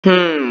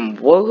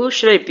Well, who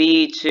should I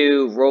be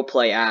to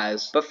roleplay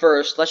as? But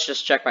first, let's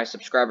just check my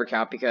subscriber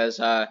count because,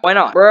 why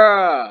not?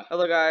 Bruh!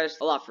 Hello guys,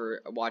 a lot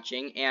for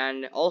watching,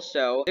 and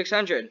also,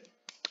 600.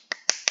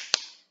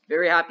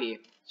 Very happy.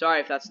 Sorry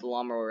if that's the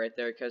lawnmower right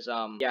there, because,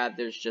 yeah,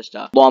 there's just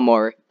a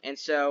lawnmower. And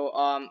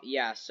so,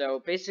 yeah,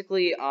 so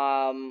basically,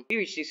 we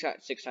reached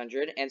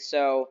 600, and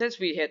so, since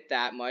we hit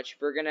that much,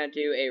 we're gonna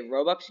do a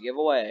Robux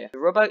giveaway. The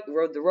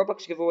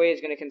Robux giveaway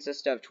is gonna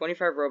consist of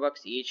 25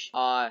 Robux each.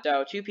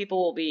 So 2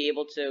 people will be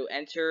able to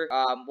enter,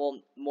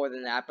 well, more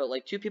than that, but,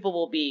 like, 2 people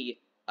will be,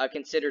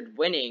 considered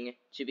winning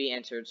to be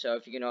entered, so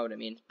if you know what I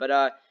mean.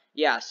 But,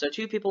 yeah, so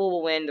 2 people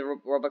will win the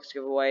Robux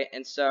giveaway,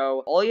 and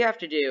so, all you have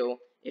to do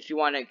if you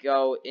want to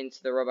go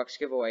into the Robux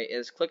giveaway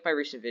is click my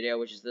recent video,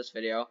 which is this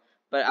video,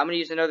 but I'm going to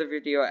use another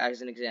video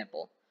as an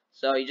example.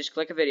 So you just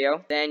click a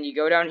video, then you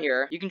go down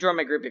here, you can join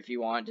my group if you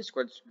want,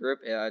 Discord group,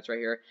 it's right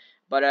here,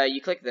 but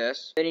you click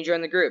this, then you join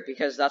the group,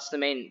 because that's the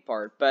main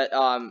part. But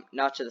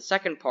now to the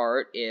second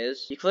part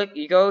is,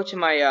 you go to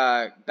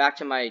my, back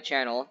to my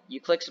channel,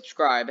 you click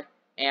subscribe,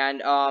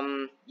 and,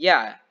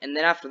 yeah, and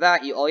then after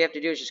that, all you have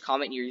to do is just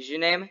comment your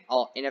username,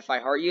 and if I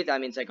heart you, that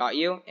means I got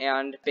you,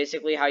 and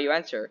basically how you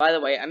enter. By the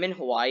way, I'm in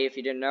Hawaii, if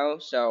you didn't know,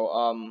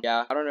 so,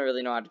 yeah, I don't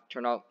really know how to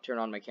turn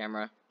on my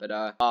camera, but,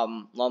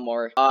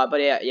 lawnmower.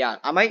 But yeah,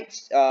 I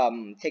might,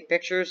 take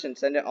pictures and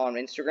send it on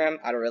Instagram,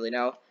 I don't really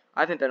know. I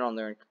haven't been on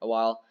there in a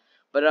while.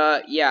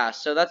 But, yeah,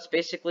 so that's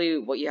basically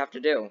what you have to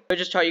do. I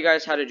just taught you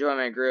guys how to join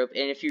my group,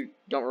 and if you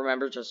don't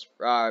remember, just,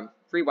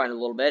 rewind a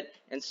little bit.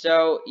 And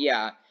so,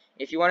 yeah.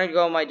 If you want to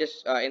go on my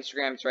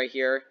Instagram, it's right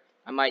here.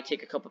 I might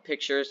take a couple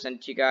pictures, send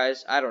it to you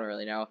guys. I don't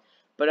really know.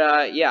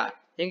 But, yeah.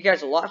 Thank you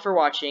guys a lot for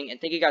watching,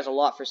 and thank you guys a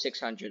lot for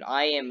 600.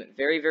 I am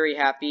very, very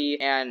happy,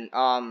 and,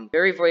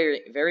 very,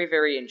 very, very,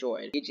 very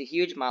enjoyed. It's a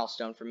huge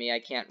milestone for me. I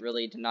can't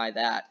really deny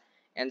that.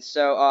 And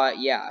so,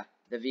 yeah.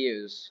 The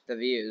views.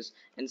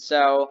 And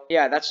so,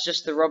 yeah, that's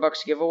just the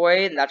Robux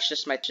giveaway, and that's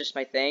just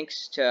my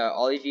thanks to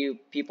all of you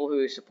people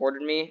who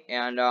supported me,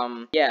 and,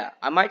 yeah,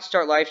 I might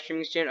start live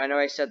streaming soon. I know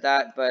I said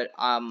that, but,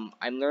 I'm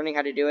learning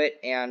how to do it,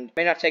 and it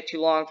may not take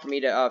too long for me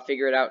to,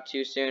 figure it out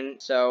too soon.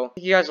 So,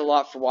 thank you guys a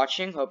lot for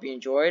watching. Hope you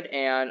enjoyed,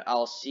 and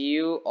I'll see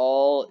you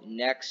all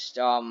next,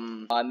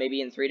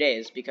 maybe in 3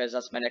 days, because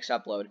that's my next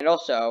upload. And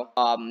also,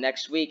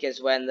 next week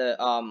is when the,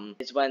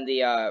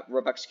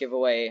 Robux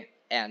giveaway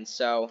ends.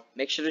 So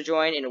make sure to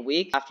join in a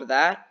week. After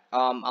that,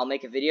 I'll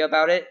make a video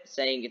about it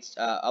saying it's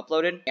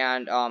uploaded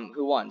and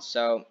who won.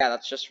 So yeah,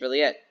 that's just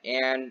really it.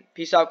 And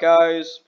peace out, guys.